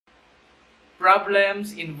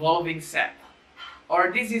problems involving set,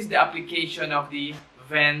 or this is the application of the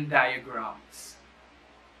Venn diagrams.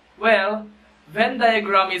 Well, Venn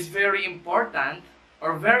diagram is very important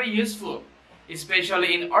or very useful,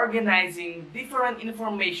 especially in organizing different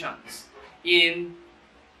informations in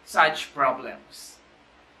such problems.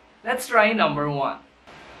 Let's try number 1.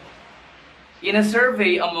 In a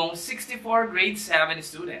survey among 64 grade 7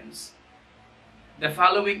 students, the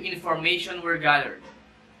following information were gathered.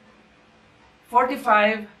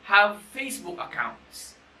 45 have Facebook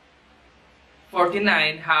accounts.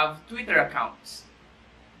 49 have Twitter accounts.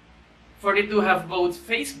 42 have both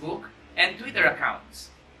Facebook and Twitter accounts.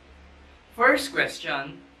 First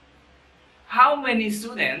question, how many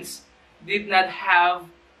students did not have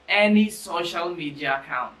any social media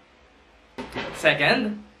account?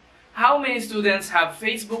 Second, how many students have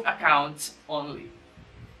Facebook accounts only?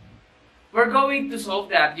 We're going to solve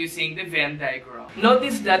that using the Venn diagram.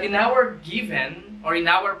 Notice that in our given or in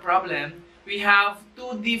our problem, we have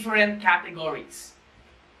two different categories.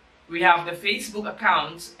 We have the Facebook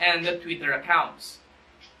accounts and the Twitter accounts.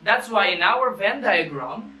 That's why in our Venn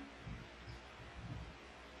diagram,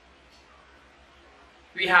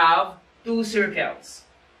 we have two circles.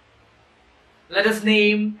 Let us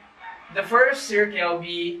name the first circle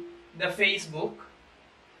be the Facebook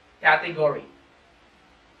category.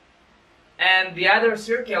 And the other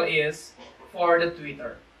circle is for the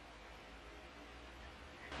Twitter.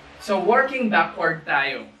 So working backward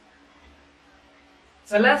tayo.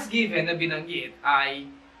 Sa last given na binanggit ay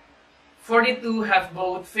 42 have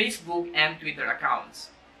both Facebook and Twitter accounts.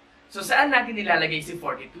 So saan natin ilalagay si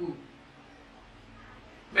 42?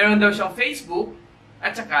 Meron daw siyang Facebook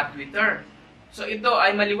at saka Twitter. So ito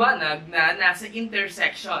ay maliwanag na nasa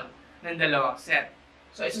intersection ng dalawang set.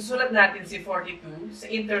 So isusulat natin si 42 sa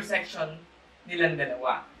intersection nilang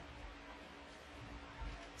dalawa.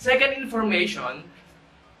 Second information,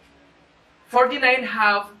 49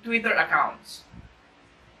 have Twitter accounts.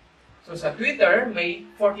 So sa Twitter, may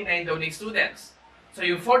 49 daw na students. So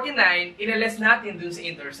yung 49, ilales natin dun sa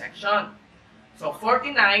intersection. So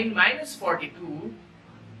 49 minus 42,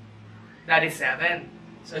 that is 7.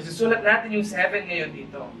 So isusulat natin yung 7 ngayon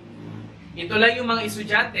dito. Ito lang yung mga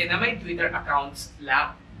estudyante na may Twitter accounts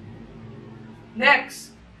lang.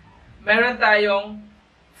 Next, meron tayong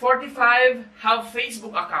 45 have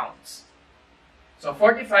Facebook accounts. So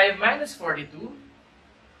 45 minus 42,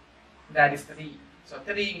 that is 3. So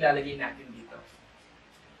 3 yung lalagay natin dito.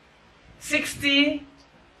 64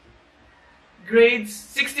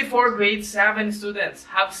 grade 7 students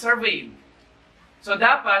have surveyed. So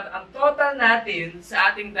dapat ang total natin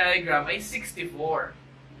sa ating diagram ay 64.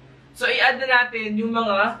 So i-add na natin yung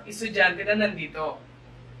mga estudyante na nandito.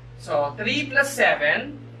 So 3 plus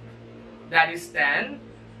 7, that is 10,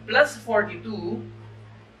 plus 42,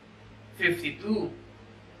 52.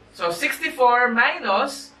 So 64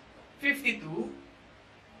 minus 52,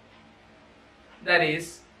 that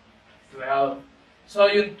is 12. So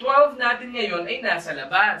yung 12 natin ngayon ay nasa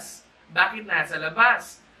labas. Bakit nasa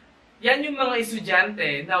labas? Yan yung mga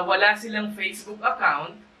estudyante na wala silang Facebook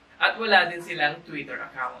account at wala din silang Twitter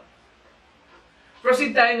account.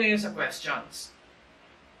 Proceed tayo ngayon sa questions.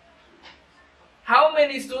 How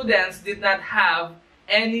many students did not have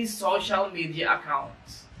any social media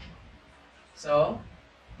accounts? So,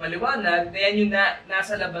 maliwanag na yan yung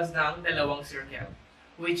nasa labas ng dalawang circle,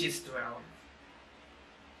 which is 12.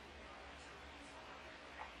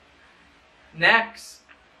 Next,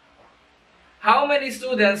 how many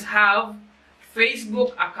students have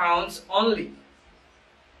Facebook accounts only?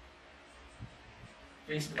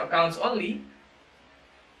 Facebook accounts only,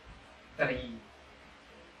 3.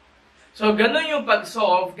 So, ganun yung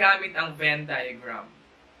pag-solve gamit ang Venn diagram.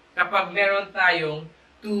 Kapag meron tayong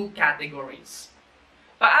two categories.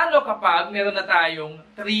 Paano kapag meron na tayong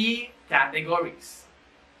 3 categories?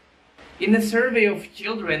 In a survey of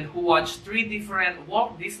children who watched 3 different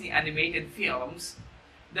Walt Disney animated films,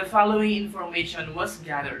 the following information was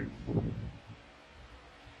gathered.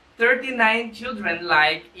 39 children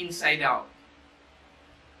like Inside Out.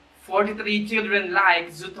 43 children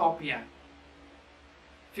like Zootopia.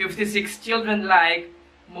 56 children like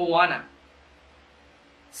Moana.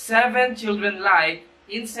 7 children like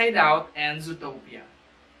Inside Out and Zootopia.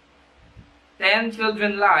 10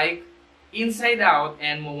 children like Inside Out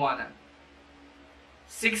and Moana.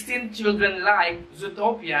 16 children like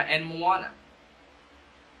Zootopia and Moana.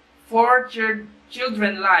 4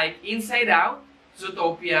 children like Inside Out,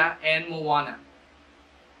 Zootopia, and Moana.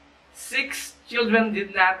 6 children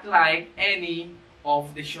did not like any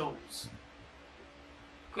of the shows.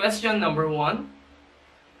 Question number 1.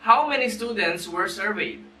 How many students were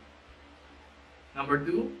surveyed? Number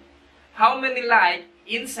 2. how many like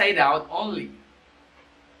Inside Out only?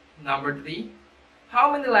 Number 3,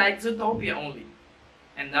 how many like Zootopia only?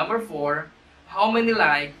 And number 4, how many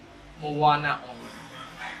like Moana only?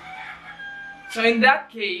 So in that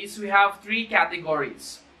case, we have 3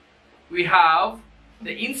 categories. We have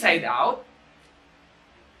the Inside Out.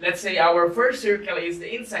 Let's say our first circle is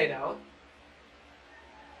the Inside Out.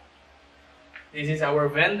 This is our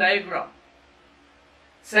Venn diagram.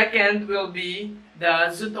 Second will be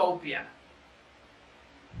the Zootopia.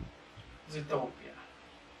 Zootopia.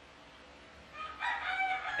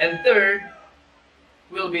 And third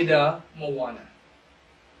will be the Moana.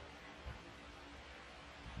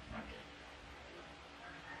 Okay.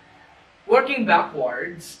 Working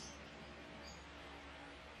backwards,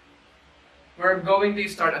 we're going to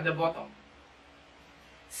start at the bottom.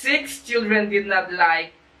 6 children did not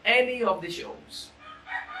like any of the shows.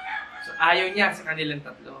 So, ayaw niya sa kanilang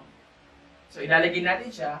tatlo. So, ilalagay natin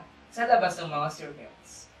siya sa labas ng mga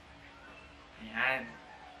circles. Ayan.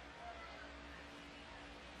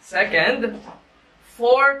 Second,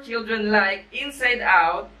 4 children like Inside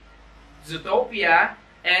Out, Zootopia,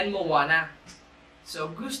 and Moana. So,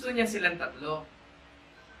 gusto niya silang tatlo.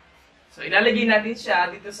 So, ilalagay natin siya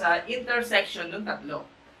dito sa intersection ng tatlo.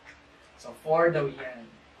 So, 4 daw yan.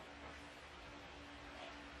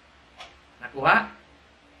 Nakuha?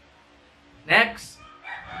 Next,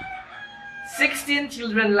 16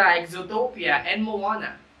 children like Zootopia and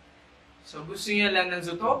Moana. So, gusto niya lang ng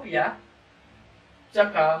Zootopia,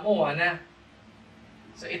 tsaka Moana.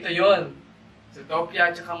 So, ito yon, Zootopia,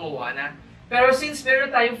 tsaka Moana. Pero since meron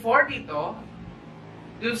tayong 4 dito,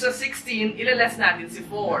 dun sa 16, ilalas natin si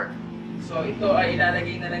 4. So, ito ay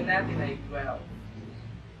ilalagay na lang natin ay 12.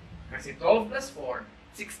 Kasi 12 plus 4,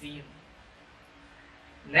 16.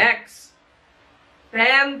 Next,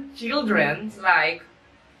 10 children like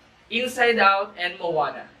Inside Out and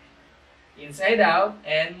Moana. Inside Out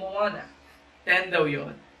and Moana. 10 daw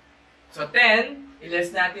yun. So, 10,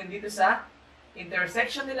 ilas natin dito sa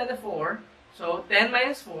intersection nila na 4. So, 10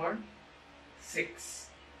 minus 4, 6.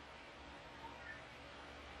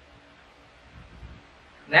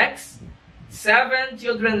 Next, 7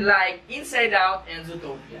 children like Inside Out and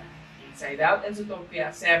Zootopia. Inside Out and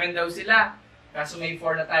Zootopia, 7 daw sila. Kaso may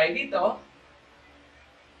 4 na tayo dito,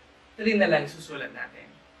 3 na lang susulat natin.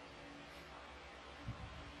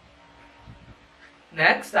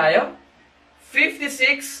 Next tayo,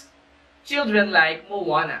 56 children like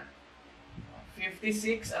Moana.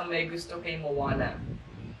 56 ang may gusto kay Moana.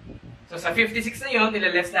 So sa 56 na yun,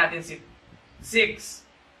 nilaless natin si 6.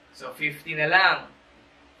 So 50 na lang.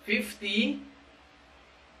 50,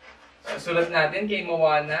 susulat natin kay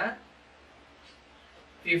Moana.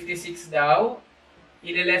 56 daw.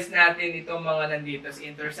 Ililess natin itong mga nandito sa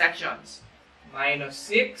intersections. Minus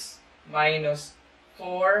 6, minus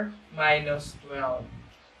 4, minus 12.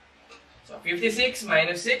 So, 56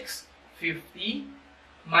 minus 6, 50,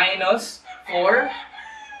 minus 4,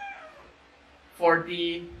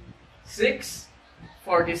 46,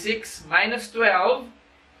 46, minus 12,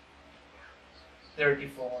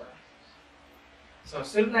 34. So,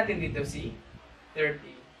 sulat natin dito si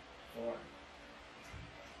 34.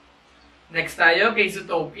 Next tayo kay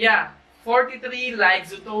Zootopia. 43 like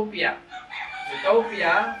Zootopia.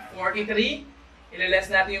 Zootopia, 43. Ililess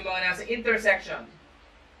natin yung mga nasa intersection.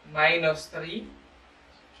 Minus 3,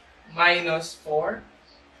 minus 4,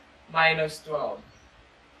 minus 12.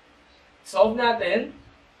 Solve natin.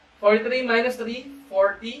 43 minus 3,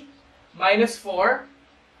 40, minus 4,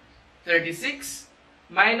 36,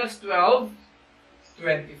 minus 12,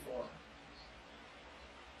 24.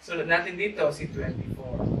 Sulat natin dito si 24.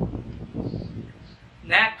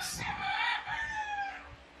 Next,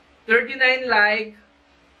 39 like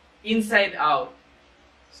Inside Out.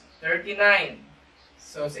 So, 39.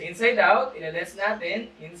 So, sa Inside Out, ilales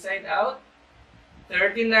natin, Inside Out,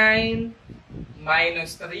 39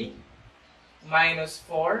 minus 3, minus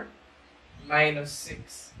 4, minus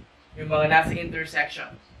 6. Yung mga nasa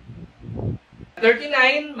intersection.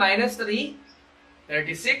 39 minus 3,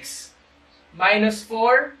 36, minus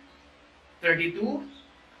 4, 32,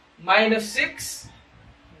 minus 6,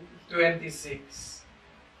 26.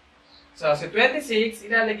 So, sa 26,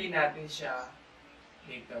 ilalagay natin siya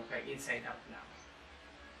dito kay Inside Out lang.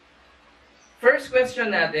 First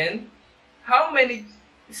question natin, how many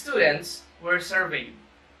students were surveyed?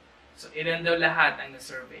 So, ilan daw lahat ang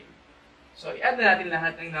na-survey? So, i-add na natin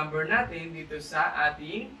lahat ng number natin dito sa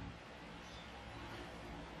ating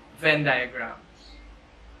Venn diagram.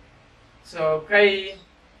 So, kay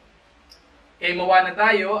Moana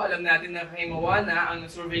tayo, alam natin na kay Moana, ang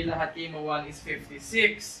na-survey lahat kay Moana is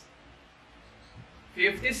 56.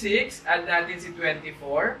 56, add natin si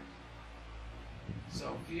 24.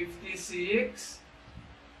 So 56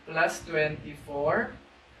 plus 24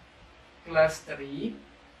 plus 3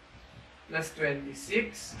 plus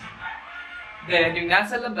 26. Then, yung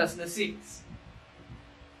nasa labas na 6.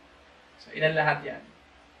 So, ilan lahat yan?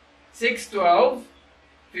 6, 12,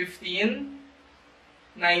 15,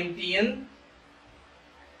 19,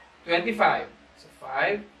 25. So,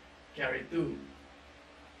 5, carry 2.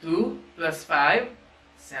 2 plus 5,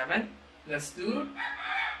 7, plus 2,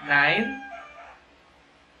 9,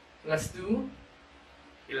 plus 2,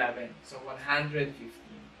 11. So, 115.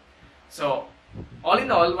 So, all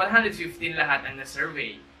in all, 115 lahat ang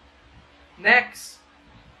na-survey. Next,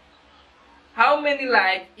 how many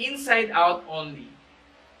like inside out only?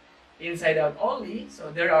 Inside out only, so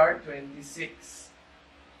there are 26.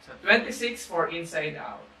 So 26 for inside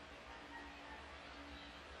out.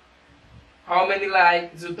 How many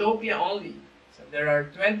like Zootopia only? So there are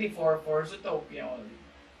 24 for Zootopia only.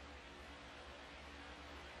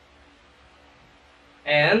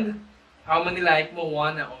 And how many like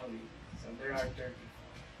Moana only? So there are 34.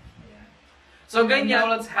 So ganyan,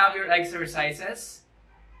 let's have your exercises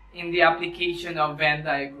in the application of Venn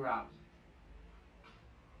diagram.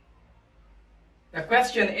 The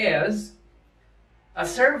question is, a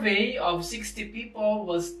survey of 60 people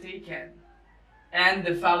was taken and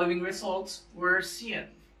the following results were seen.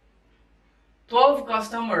 12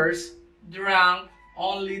 customers drank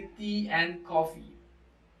only tea and coffee.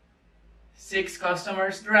 6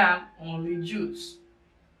 customers drank only juice.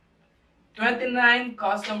 29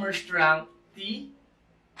 customers drank tea.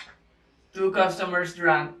 2 customers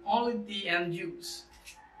drank only tea and juice.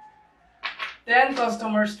 10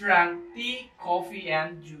 customers drank tea, coffee,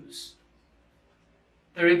 and juice.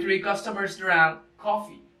 33 customers drank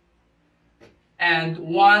coffee. And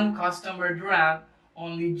 1 customer drank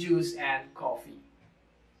only juice and coffee.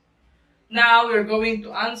 Now we're going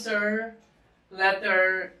to answer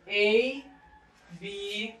letter A,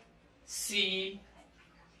 B, C,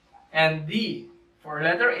 and D. For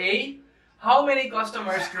letter A, how many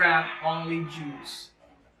customers drank only juice?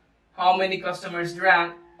 How many customers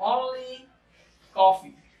drank only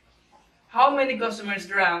coffee? How many customers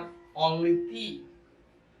drank only tea?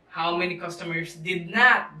 How many customers did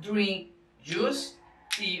not drink juice,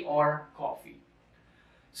 tea, or coffee?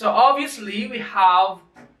 So obviously we have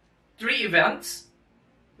 3 events.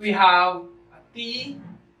 We have tea,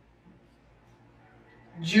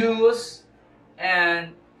 juice,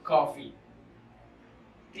 and coffee.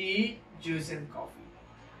 Tea, juice, and coffee.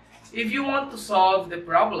 If you want to solve the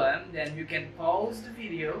problem, then you can pause the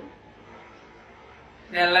video.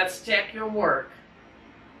 Then let's check your work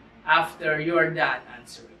after you are done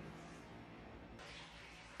answering.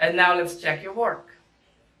 And now let's check your work.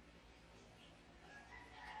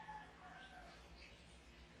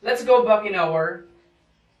 Let's go back in our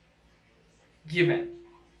given.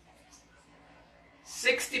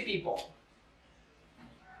 60 people.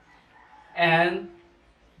 And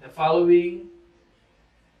the following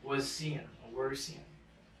was seen, or were seen.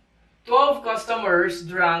 12 customers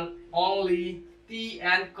drank only tea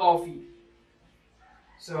and coffee.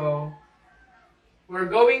 So, we're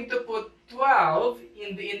going to put 12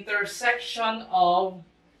 in the intersection of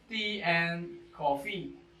tea and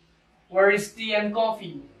coffee. Where is tea and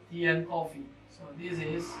coffee? Tea and coffee. So, this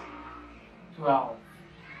is 12.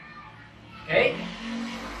 Okay?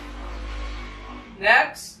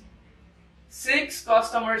 Next, 6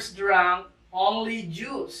 customers drank only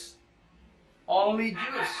juice. Only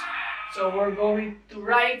juice. So we're going to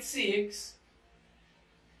write 6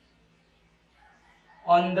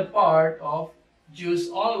 on the part of juice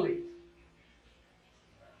only.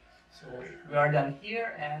 So we are done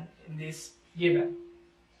here and in this given.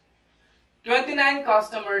 29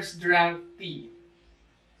 customers drank tea.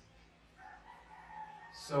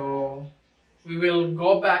 So we will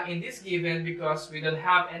go back in this given because we don't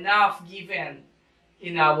have enough given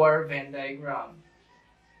in our Venn diagram.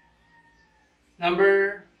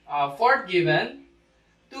 Number 4th given,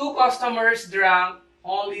 2 customers drank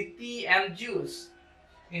only tea and juice.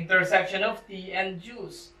 Intersection of tea and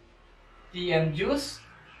juice. Tea and juice,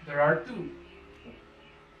 there are 2.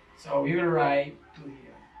 So we will write 2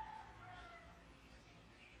 here.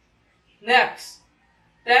 Next,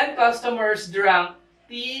 10 customers drank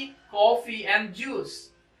tea, coffee, and juice.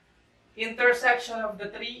 Intersection of the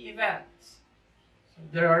 3 events. So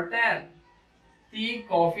there are 10. Tea,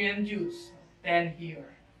 coffee, and juice. 10 here.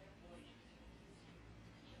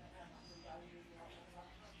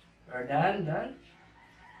 We're done.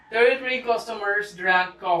 33 customers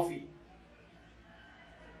drank coffee.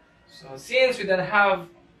 So since we don't have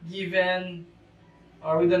given,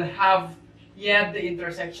 or we don't have yet the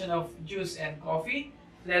intersection of juice and coffee,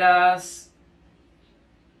 let us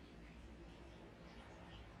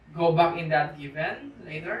go back in that given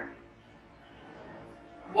later.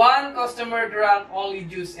 One customer drank only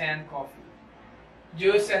juice and coffee.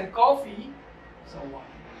 Juice and coffee, so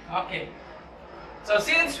 1. Okay. So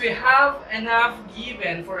since we have enough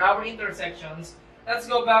given for our intersections, let's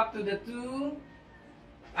go back to the 2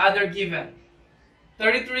 other given.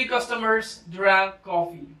 33 customers drank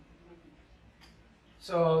coffee.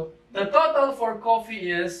 So the total for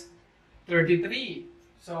coffee is 33.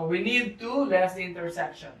 So we need to less the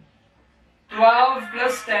intersection. 12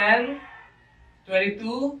 plus 10,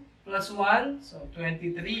 22 plus 1, so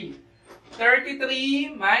 23.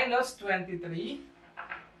 33 minus 23,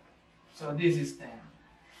 so this is 10.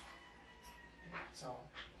 So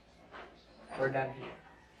we're done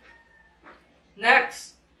here.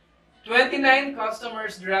 Next, 29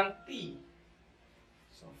 customers drank tea.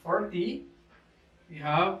 So for tea, we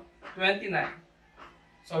have 29.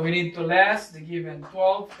 So we need to less the given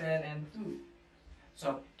 12, 10, and 2.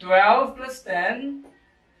 So 12 plus 10,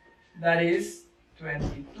 that is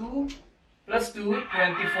 22, plus 2,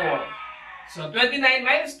 24. So 29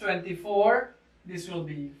 minus 24, this will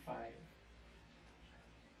be 5.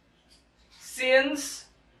 Since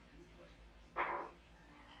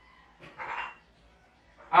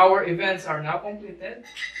our events are now completed,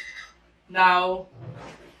 now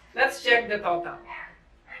let's check the total.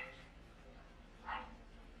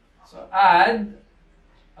 So add,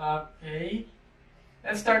 okay,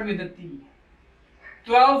 let's start with the T.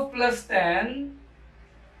 12 plus 10,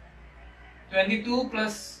 22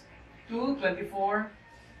 plus 2, 24,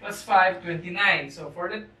 plus 5, 29. So for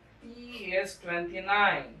the T is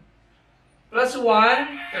 29. Plus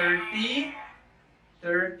 1, 30.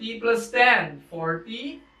 30 plus 10,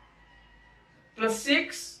 40. Plus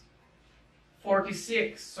 6,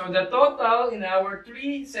 46. So the total in our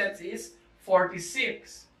 3 sets is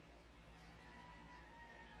 46.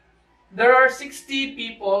 There are 60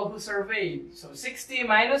 people who surveyed. So 60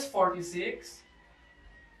 minus 46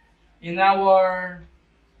 in our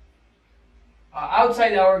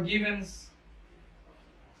outside our given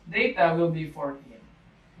data will be 14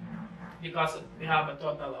 because we have a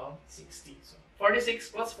total of 60. So 46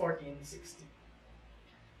 plus 14 is 60.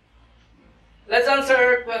 Let's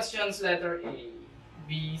answer questions letter A,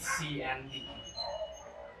 B, C, and D.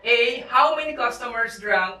 A, how many customers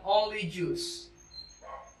drank only juice?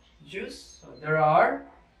 Juice, so there are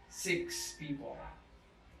 6 people,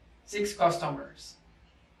 6 customers.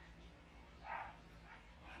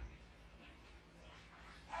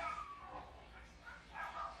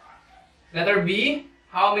 Letter B,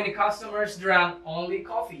 how many customers drank only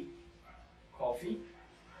coffee? Coffee,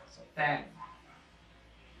 so 10.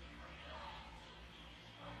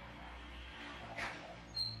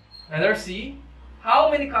 Letter C, how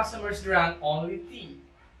many customers drank only tea?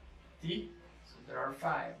 Tea, so there are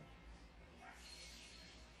 5.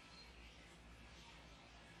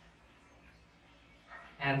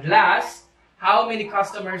 And last, how many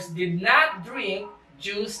customers did not drink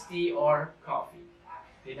juice, tea, or coffee?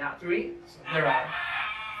 Did not drink, so there are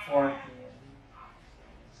 14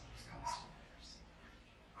 customers.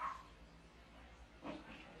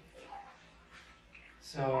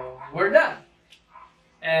 So we're done.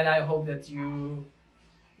 And I hope that you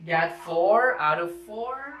got 4 out of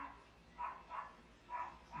 4.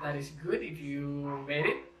 That is good if you made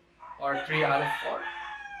it. Or 3 out of 4.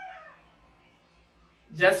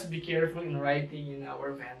 Just be careful in writing in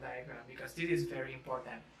our Venn diagram because this is very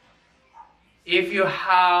important. If you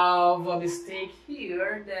have a mistake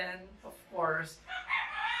here, then of course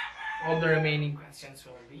all the remaining questions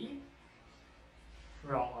will be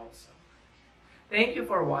wrong also. Thank you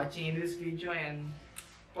for watching this video and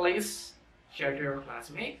please share to your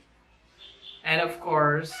classmate. And of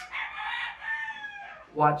course,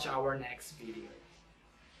 watch our next video.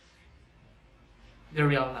 The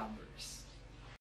real number.